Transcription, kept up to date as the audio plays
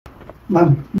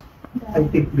Ma'am, I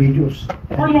take videos.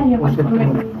 Oh, yeah, Post it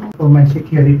already. for my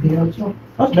security also.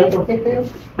 Is that Okay. okay to you?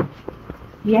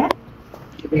 Yeah.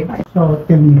 Okay. So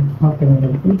tell me, how can I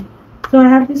help you? So I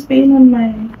have this pain on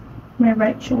my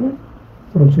right shoulder.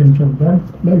 Frozen shoulder.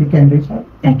 Well, you can raise up.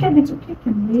 I can, it's okay, I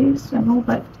can raise, I know,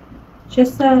 but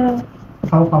just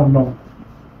How long?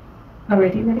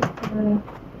 already like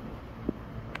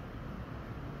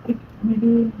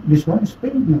maybe This one is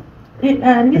pain? No.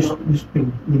 little. This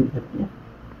pain. Little. Yeah.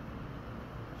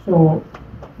 So,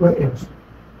 where else?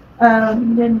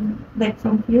 Then like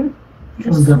from here,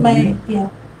 just Shoulder my here? yeah,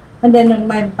 and then on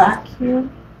my back here,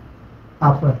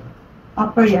 Upper.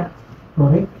 upper yeah,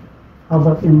 Correct. How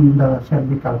about in the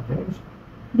cervical place?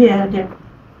 yeah, there,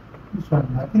 This one,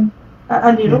 nothing.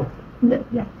 a little,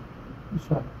 yeah. This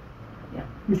one. Yeah.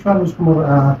 This one is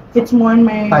more It's more in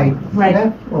my tight. right,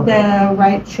 Left or the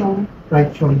right shoulder.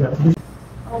 right shoulder. This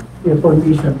your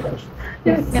condition first.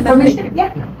 Yes, permission.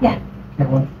 Yeah, yeah. I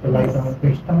want to lie down,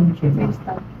 face down, chin Face up,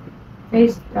 down,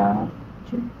 face down,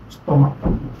 chin. stomach.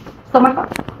 Stomach up,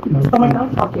 No, stomach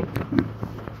down. Okay.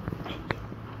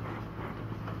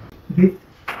 Breathe.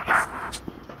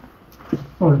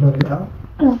 All the way out.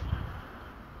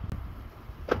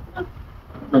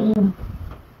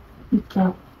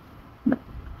 Okay.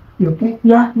 You okay?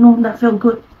 Yeah, no, that felt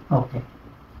good. Okay.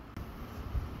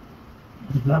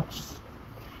 Relax.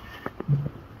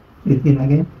 Breathe in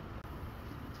again.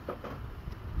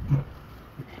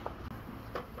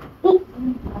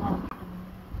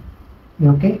 You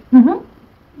okay? Mm-hmm.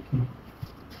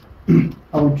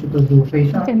 I want you to do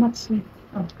face up. Okay, not sleep.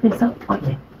 Oh, face up.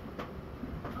 Okay.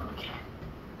 Okay.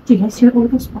 Do you guys hear all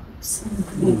those pops?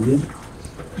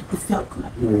 It felt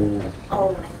good.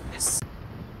 Oh my goodness.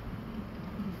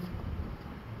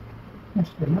 Yes,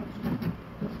 relax.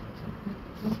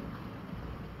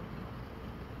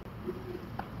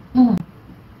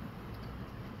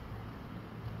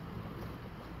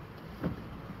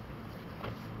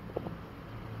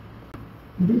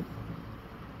 Breathe.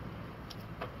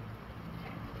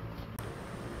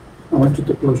 I want you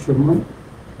to close your mouth.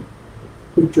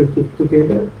 Put your teeth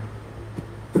together.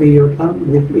 Free your tongue.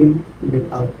 Breathe in,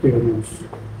 breathe out through your nose.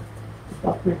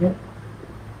 Stop your head.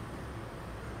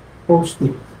 Post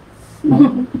it.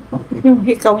 No? Okay. Yung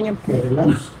hikaw niya. Okay,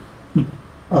 relax.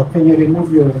 Oh, can you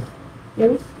remove your...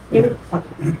 Here?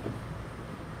 Okay.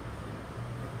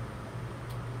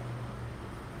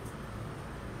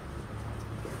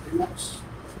 Relax.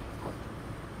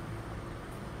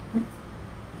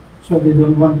 So they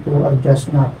don't want to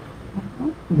adjust now.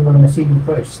 They want to see you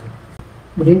first.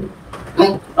 Breathe.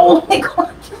 Oh my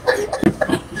god.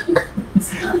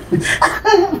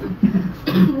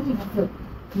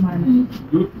 Come on.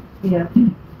 Yeah.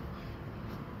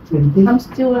 20. I'm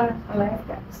still alive,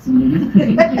 guys.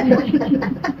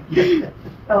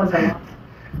 That was a lot.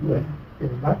 Well,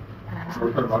 relax.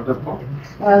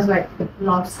 I was like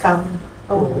lost count.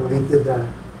 All the way to the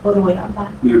All the way up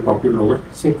back.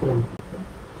 sacrum.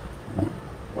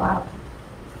 Wow.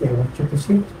 Okay, I want you to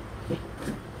sit.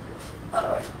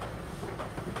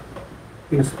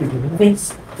 Face to the left.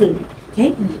 Face good.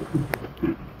 Okay.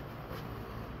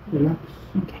 Relax.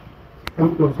 Okay.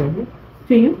 Come closer. here.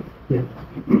 To you? Yeah.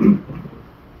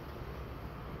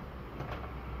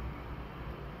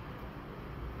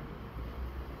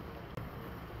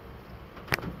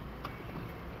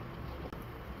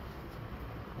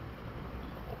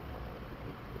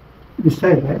 This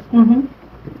side, right? Mm-hmm.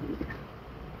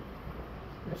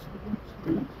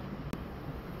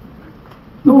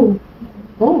 Oh.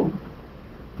 Oh.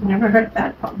 Never heard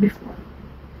that part before.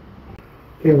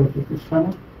 Okay, we'll take this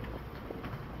one.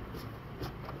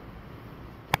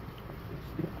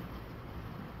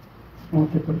 I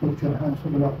want you to put your hands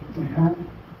on the back of my hand.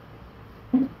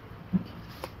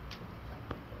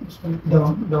 This one,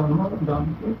 down more,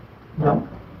 down here, down.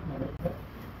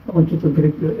 I want you to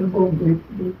grip your elbow, grip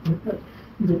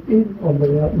in, all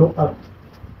the way up, look up.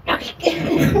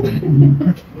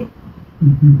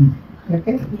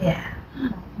 Okay? Yeah.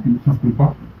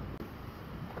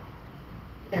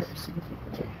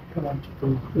 I want you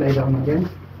to lie down again.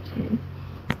 Okay.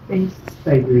 Face.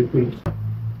 Sideways, please.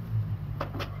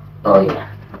 Oh yeah.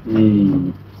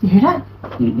 Mm. You hear that?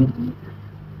 Mm-hmm.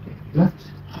 Okay, relax.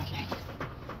 Okay.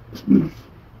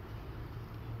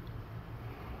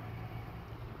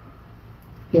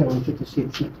 Okay, I want you to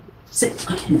sit.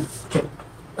 Sit. Okay. Check.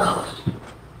 Oh.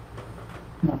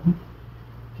 Now,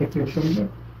 check your shoulder.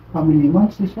 How many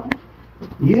months this one?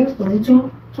 Years or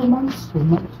 2 months. 2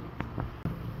 months?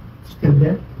 Still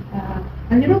there?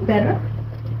 A little better.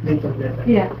 Little better.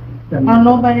 Yeah. Then- I'll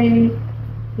know by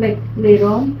like later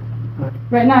on. Right.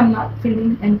 Right now I'm not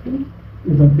feeling anything.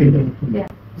 You don't feel anything? Yeah.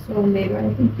 So later,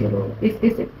 I think if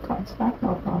it comes back,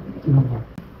 no problem.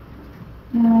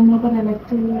 No. No, but I like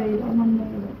to lay down on my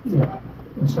legs. Yeah.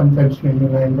 And sometimes when you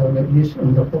lie down like this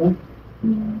on the phone,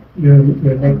 Mm. your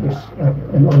leg is up,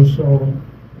 and also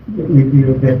maybe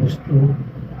your bed is too,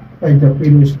 either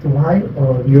pillow is too high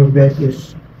or your bed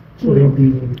is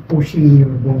already pushing your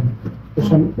bone.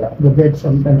 So the bed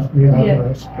sometimes we have Yeah.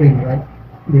 a spring, right?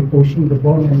 They're pushing the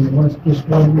bone, and once this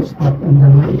bone is not on the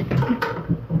line,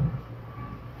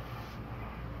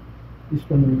 this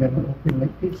one we're gonna open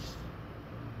like this,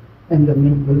 and the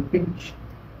nerve will pinch.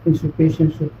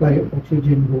 Insufficient supply of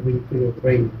oxygen moving to your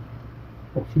brain,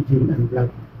 oxygen and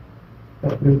blood.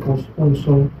 That will cause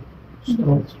also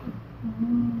stroke.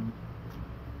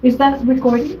 Is that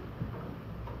recording?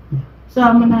 So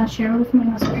I'm gonna share with my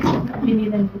husband. We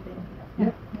need a new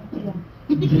bed.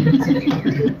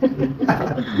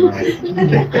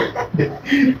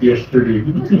 Yesterday.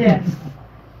 Yes.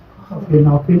 You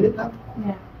now feel it now?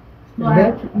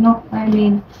 Yeah. No, I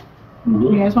mean,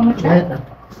 you guys wanna try? Better.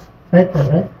 Better,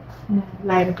 right? Yeah,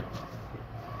 lighter.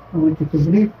 I want you to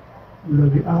breathe all the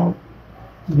way out,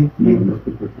 breathe in,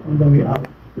 all the way out.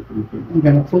 I'm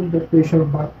gonna put the pressure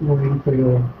back going to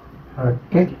your heart,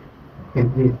 okay? Okay,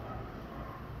 breathe.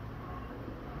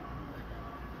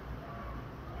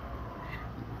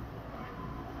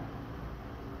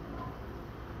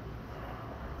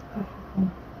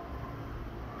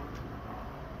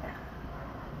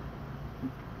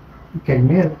 You can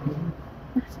hear.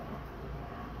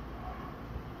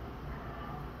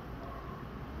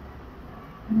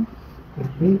 Okay,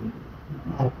 breathe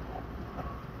out.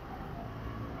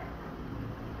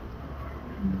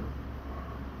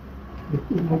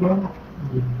 Breathe in again.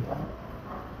 Breathe out.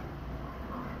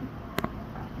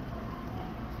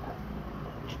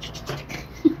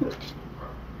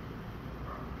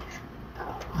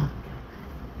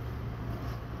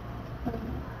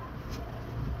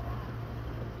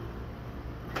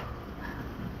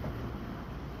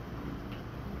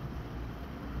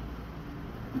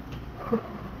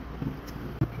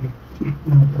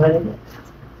 Now try it.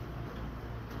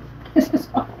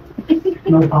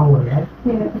 No power, right?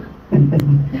 Yeah.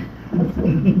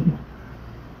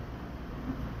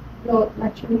 No,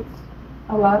 actually, it's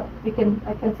a lot. I can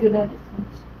feel that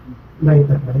difference.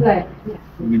 Lighter, right? Like, yeah,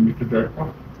 We need to drive.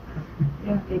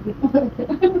 yeah, maybe.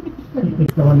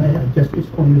 It's the one I adjust is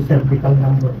only cervical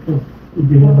number 2. You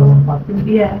do have the one pattern?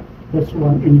 Yeah. That's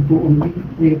 1 and 2 only.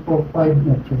 3, 4, 5,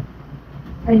 not sure.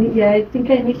 I think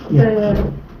I need Yeah.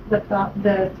 the top,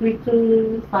 the 3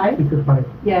 to 5. 3 to 5.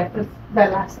 Yeah, because the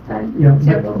last time. Yeah,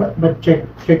 Zero. but check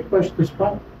first this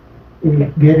part. If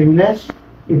getting less,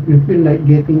 if you feel like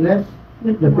getting less,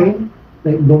 the pain,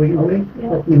 like going away, Yeah.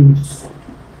 that means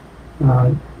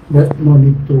there's no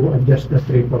need to adjust the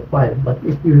 3 or 5. But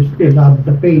if you still have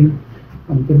the pain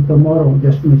until tomorrow,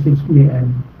 just message me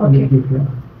and I will Okay. give you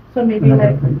So maybe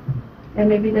another like, time. and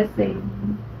maybe the same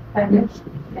time. Yes.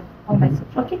 Yeah, I'll message.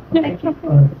 Okay, thank you.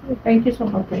 Alright. Thank you so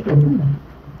much. Okay.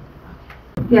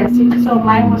 Yes, so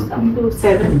mine was up to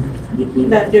 7.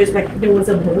 That there was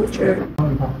a bulge or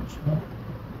one.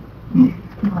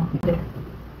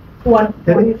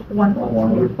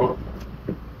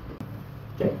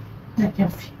 I can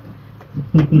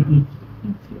feel.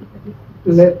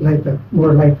 Lighter,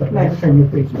 more lighter. Lighter. Can you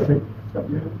face it?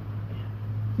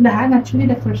 Lahat, actually,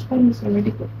 the first time is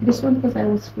already good. This one because I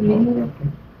was feeling it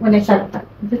when I shot that.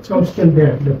 So still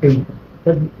there, the pain.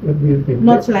 What do you think?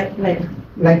 Not like,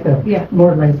 Lighter? Yeah.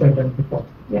 More lighter than before?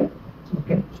 Yeah.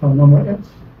 Okay, so no more else?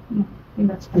 and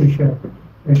that's fine. Pressure.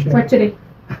 Pressure. For today.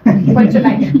 For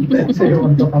tonight. So you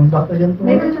want to come back again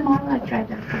Maybe tomorrow? tomorrow I'll try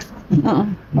that.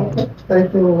 Okay. Try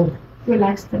to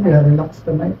Relax tonight. relax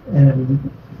tonight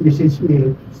and message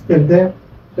me still there.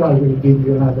 So I will give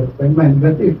you another appointment.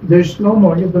 But if there's no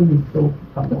more, you don't need to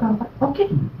come To back. come back. Okay.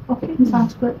 Okay.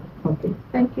 Sounds good. Okay.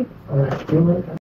 Thank you. All right. You're welcome.